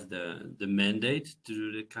that have the mandate to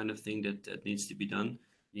do the kind of thing that needs to be done.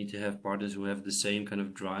 You need to have partners who have the same kind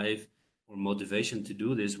of drive or motivation to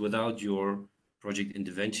do this without your project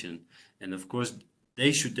intervention. And of course,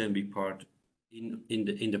 they should then be part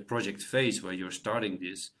in the project phase where you're starting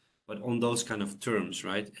this, but on those kind of terms,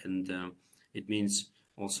 right? And it means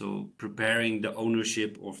also preparing the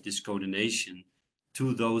ownership of this coordination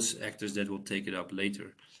to those actors that will take it up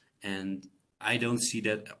later. And I don't see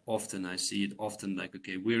that often. I see it often like,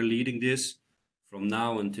 okay, we're leading this from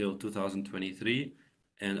now until 2023,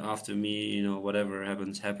 and after me, whatever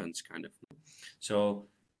happens kind of. So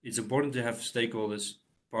it's important to have stakeholders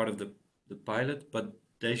part of the pilot, but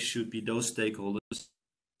they should be those stakeholders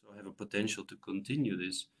who have a potential to continue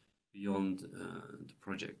this beyond the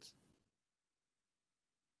project.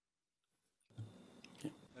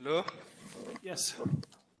 Hello. Yes.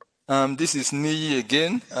 This is Niyi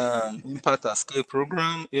again, Impact at Scale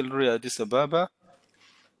Program, ILRI Addis Ababa.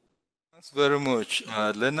 Thanks very much,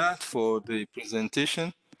 Lennart, for the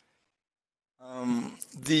presentation.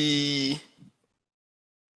 The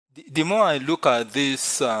more I look at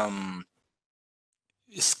this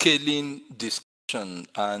scaling discussion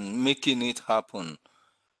and making it happen,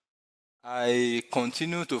 I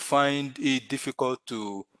continue to find it difficult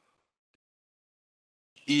to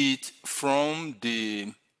eat from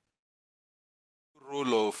the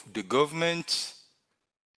role of the government,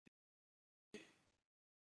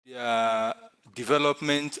 their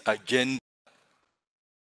development agenda.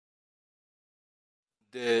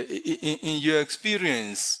 In your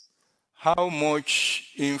experience, how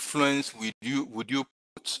much influence would you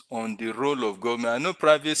put on the role of government? I know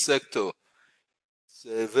private sector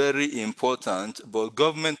is very important, but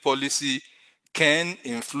government policy can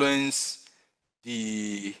influence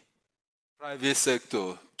the private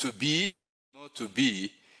sector to be, not to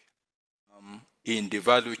be, in the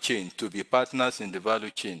value chain, to be partners in the value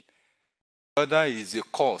chain. The other is the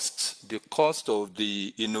cost of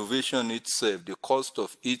the innovation itself, the cost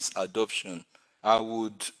of its adoption. I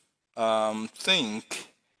would think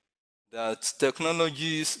that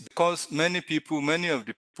technologies, because many of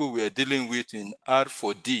the people we are dealing with in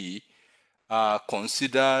R4D are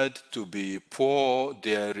considered to be poor,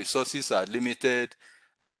 their resources are limited,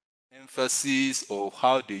 emphasis of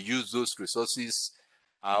how they use those resources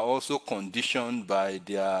are also conditioned by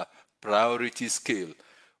their priority scale.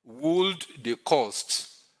 Would the cost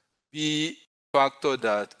be a factor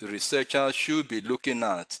that researchers should be looking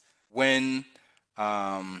at when,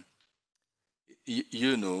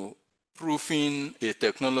 you know, proofing a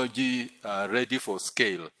technology ready for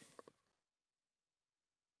scale?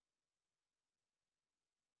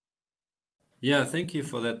 Yeah, thank you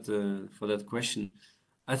for that question.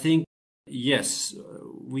 I think yes,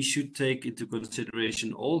 we should take into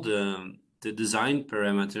consideration all the design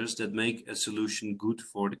parameters that make a solution good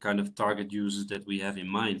for the kind of target users that we have in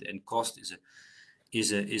mind, and cost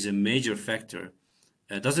is a major factor.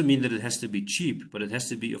 It doesn't mean that it has to be cheap, but it has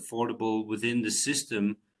to be affordable within the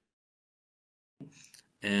system.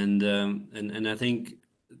 And I think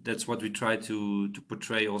that's what we try to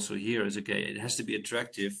portray also here is, okay, it has to be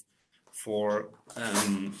attractive for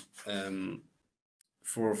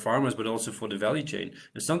farmers, but also for the value chain.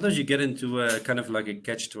 And sometimes you get into a kind of like a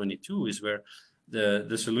catch-22, is where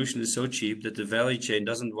the solution is so cheap that the value chain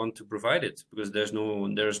doesn't want to provide it because there's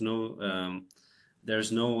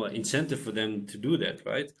no incentive for them to do that,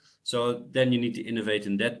 right? So then you need to innovate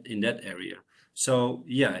in that area. So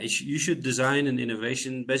yeah, you should design an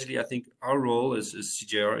innovation. Basically, I think our role as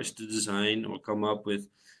CJR is to design or come up with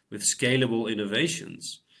scalable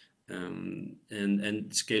innovations. And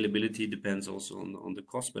scalability depends also on the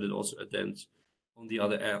cost, but it also depends on the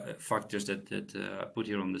other factors that I put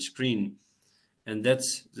here on the screen. And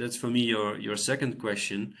that's for me your second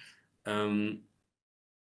question. This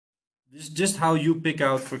is just how you pick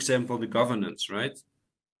out, for example, the governance, right?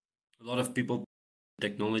 A lot of people,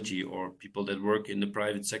 technology or people that work in the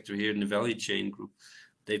private sector here in the value chain group,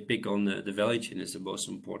 they pick on the value chain as the most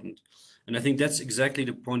important. And I think that's exactly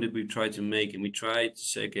the point that we try to make. And we try to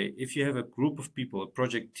say, okay, if you have a group of people, a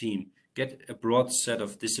project team, get a broad set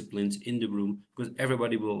of disciplines in the room, because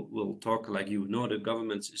everybody will talk like you. No, the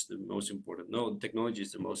governance is the most important. No, technology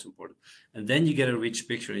is the most important. And then you get a rich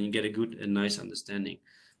picture and you get a good and nice understanding.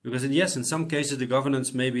 Because yes, in some cases, the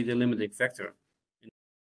governance may be the limiting factor.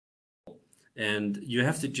 And you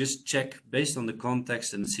have to just check based on the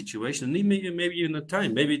context and the situation, and maybe even the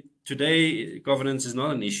time. Maybe today governance is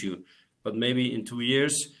not an issue, but maybe in 2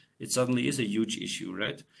 years it suddenly is a huge issue,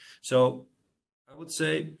 right? So I would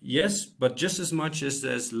say yes, but just as much as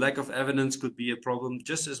lack of evidence could be a problem,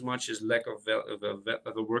 just as much as lack of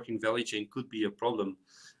a working value chain could be a problem.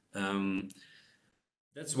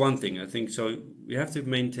 That's one thing, I think. So we have to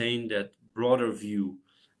maintain that broader view.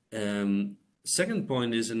 Second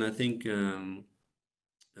point is, and I think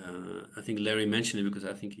Larry mentioned it because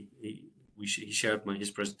I think he shared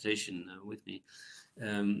his presentation with me.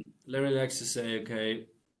 Larry likes to say, okay,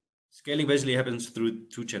 scaling basically happens through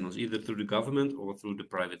two channels, either through the government or through the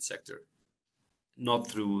private sector, not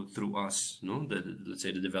through us, no, let's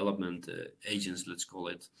say the development agents, let's call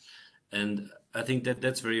it. And I think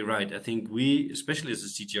that's very right. I think we, especially as a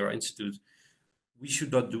CGR Institute, we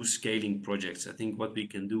should not do scaling projects. I think what we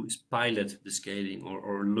can do is pilot the scaling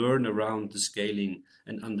or learn around the scaling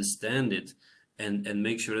and understand it and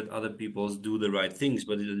make sure that other people do the right things.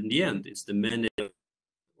 But in the end, it's the mandate,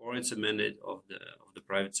 or it's a mandate of the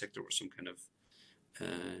private sector or some kind of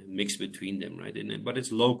mix between them, right? But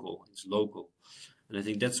it's local. It's local. And I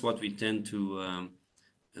think that's what we tend to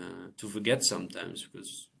forget sometimes,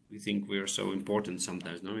 because we think we are so important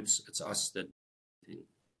sometimes. No, it's us that.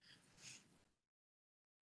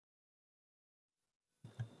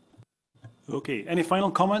 Okay, any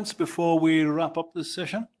final comments before we wrap up this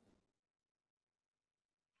session?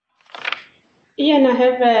 Ian, I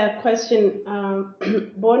have a question.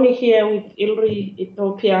 Bonnie here with ILRI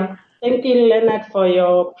Ethiopia. Thank you, Lennart, for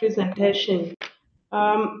your presentation.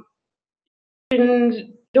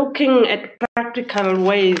 Been looking at practical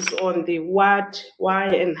ways on the what, why,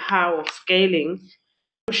 and how of scaling.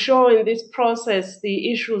 I'm sure in this process,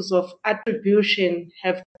 the issues of attribution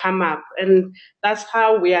have come up, and that's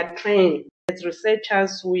how we are trained. As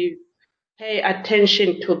researchers, we pay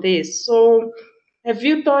attention to this. So, have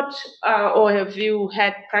you thought or have you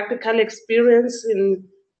had practical experience in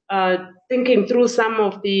thinking through some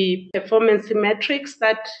of the performance metrics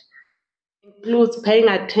that includes paying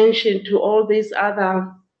attention to all these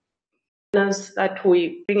other partners that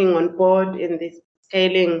we're bringing on board in this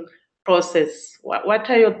scaling process? What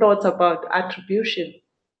are your thoughts about attribution?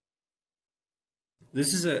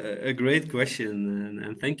 This is a great question,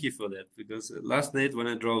 and thank you for that, because last night when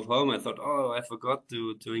I drove home, I thought, oh, I forgot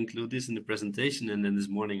to include this in the presentation, and then this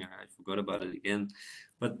morning I forgot about it again.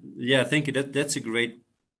 But yeah, thank you. That's a great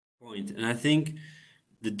point. And I think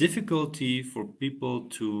the difficulty for people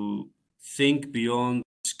to think beyond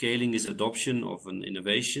scaling is adoption of an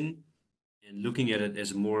innovation and looking at it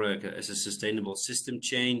as more like as a sustainable system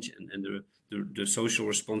change and the social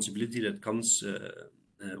responsibility that comes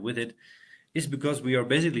with it, is because we are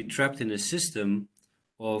basically trapped in a system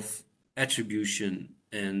of attribution,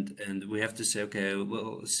 and we have to say, okay,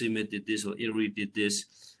 well, CIMMYT did this or ILRI did this,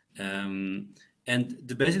 and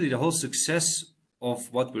basically the whole success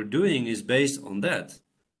of what we're doing is based on that.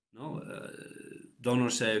 No,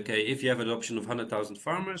 donors say, okay, if you have adoption of 100,000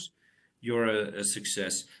 farmers, you're a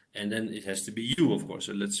success, and then it has to be you, of course.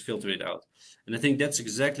 So let's filter it out, and I think that's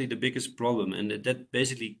exactly the biggest problem, and that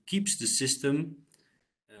basically keeps the system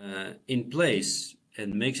in place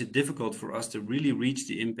and makes it difficult for us to really reach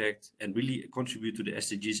the impact and really contribute to the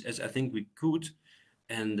SDGs as I think we could,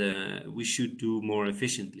 and we should do more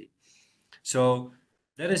efficiently. So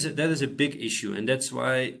that is a big issue, and that's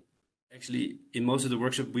why actually in most of the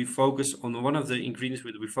workshop we focus on one of the ingredients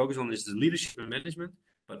we focus on is the leadership and management,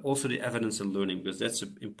 but also the evidence and learning, because that's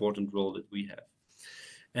an important role that we have.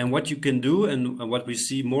 And what you can do, and what we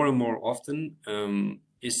see more and more often,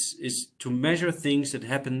 is to measure things that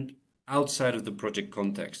happen outside of the project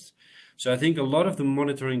context. So I think a lot of the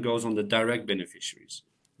monitoring goes on the direct beneficiaries.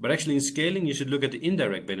 But actually in scaling, you should look at the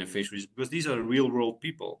indirect beneficiaries, because these are real world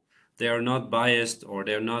people. They are not biased, or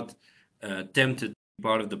they're not tempted to be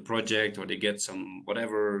part of the project, or they get some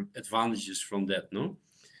whatever advantages from that, no?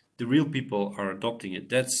 The real people are adopting it.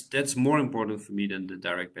 That's more important for me than the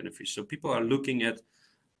direct beneficiaries. So people are looking at,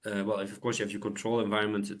 well, of course you have your control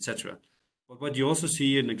environments, etc. But what you also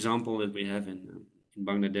see, an example that we have in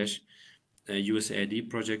Bangladesh, USAID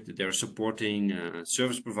project, they're supporting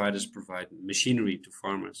service providers provide machinery to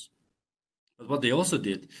farmers. But what they also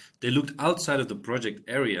did, they looked outside of the project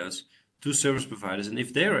areas to service providers, and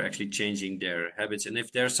if they're actually changing their habits, and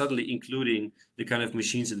if they're suddenly including the kind of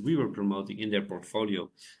machines that we were promoting in their portfolio.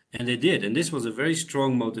 And they did, and this was a very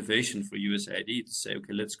strong motivation for USAID to say,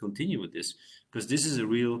 okay, let's continue with this, because this is a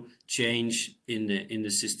real change in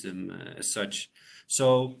the system as such.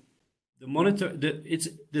 So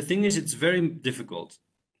the thing is, it's very difficult.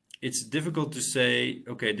 It's difficult to say,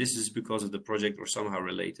 okay, this is because of the project or somehow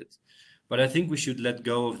related. But I think we should let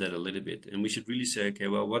go of that a little bit, and we should really say, okay,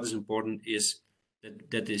 well, what is important is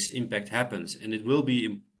that this impact happens, and it will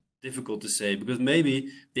be difficult to say, because maybe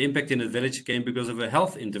the impact in the village came because of a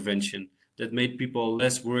health intervention that made people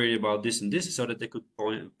less worried about this and this, so that they could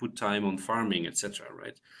put time on farming, etc.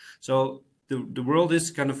 Right? So the world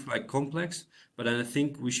is kind of like complex, but I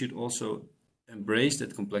think we should also embrace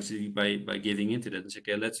that complexity by giving into that and say,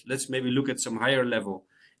 okay, let's maybe look at some higher level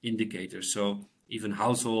indicators. So even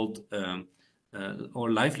household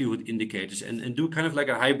or livelihood indicators, and do kind of like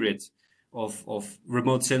a hybrid of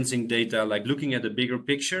remote sensing data, like looking at the bigger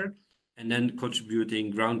picture and then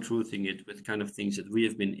contributing, ground truthing it with kind of things that we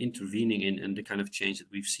have been intervening in, and the kind of change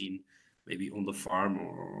that we've seen maybe on the farm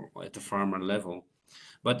or at the farmer level.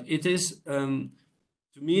 But it is, to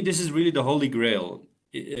me, this is really the holy grail.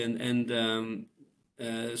 And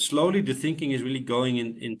slowly the thinking is really going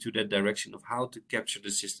into that direction of how to capture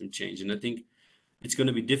the system change. And I think it's going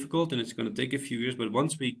to be difficult and it's going to take a few years, but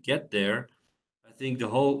once we get there, I think the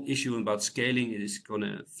whole issue about scaling is going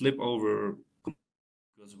to flip over,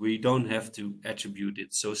 because we don't have to attribute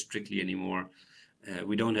it so strictly anymore.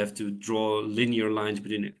 We don't have to draw linear lines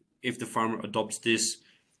between if the farmer adopts this,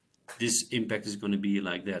 this impact is going to be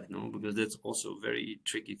like that, no? Because that's also a very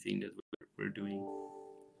tricky thing that we're doing.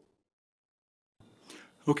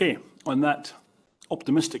 Okay, on that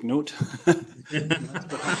optimistic note,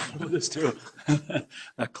 this to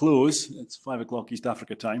a close. It's 5 o'clock East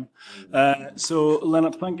Africa time. So,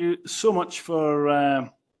 Lennart, thank you so much for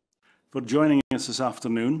joining us this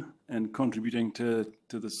afternoon and contributing to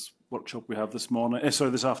this workshop we have this morning.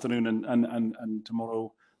 This afternoon and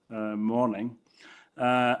tomorrow morning.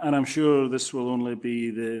 And I'm sure this will only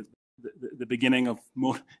be the beginning of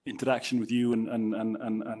more interaction with you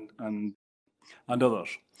and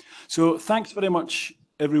others. So thanks very much,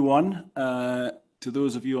 everyone. To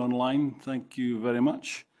those of you online, thank you very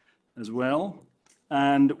much as well.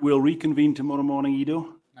 And we'll reconvene tomorrow morning,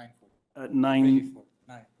 Ido? 9:40. At 9.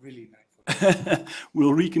 Really 9:40.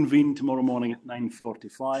 We'll reconvene tomorrow morning at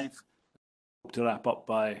 9:45 to wrap up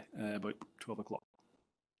by about 12 o'clock.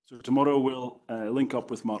 So tomorrow we'll link up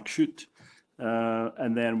with Mark Schutt,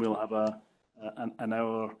 and then we'll have an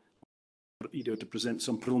hour for Ido to present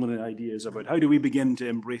some preliminary ideas about how do we begin to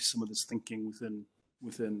embrace some of this thinking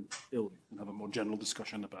within ILRI and have a more general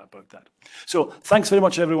discussion about that. So thanks very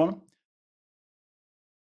much, everyone.